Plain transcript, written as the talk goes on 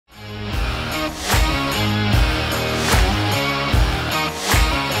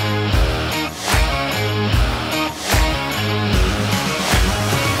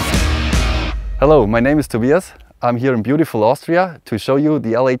Hello, my name is Tobias. I'm here in beautiful Austria to show you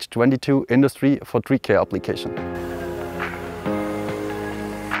the LH22 industry for tree care application.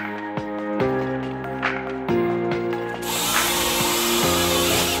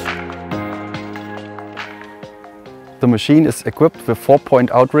 The machine is equipped with 4-point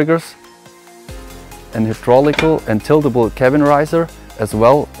outriggers, an hydraulical and tiltable cabin riser, as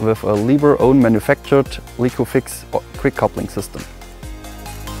well with a Liebherr own manufactured Liebherr quick coupling system.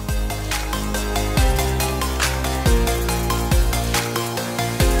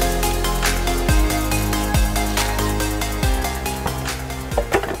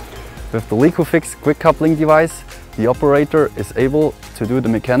 With the Liebherr quick coupling device, the operator is able to do the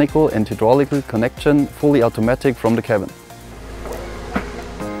mechanical and hydraulical connection fully automatic from the cabin.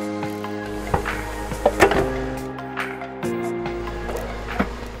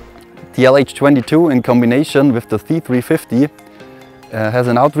 The LH22 in combination with the T350 has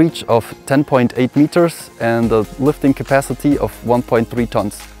an outreach of 10.8 meters and a lifting capacity of 1.3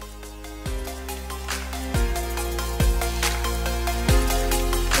 tons.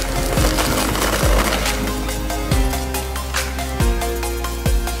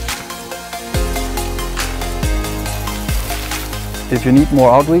 If you need more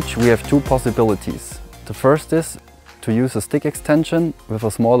outreach, we have two possibilities. The first is to use a stick extension with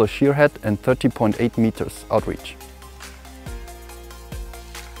a smaller shear head and 30.8 meters outreach.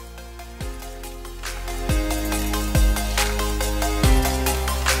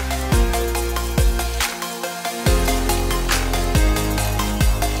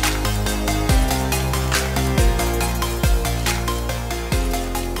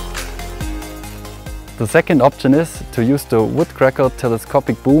 The second option is to use the Woodcracker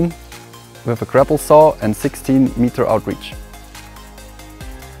telescopic boom with a grapple saw and 16 meter outreach.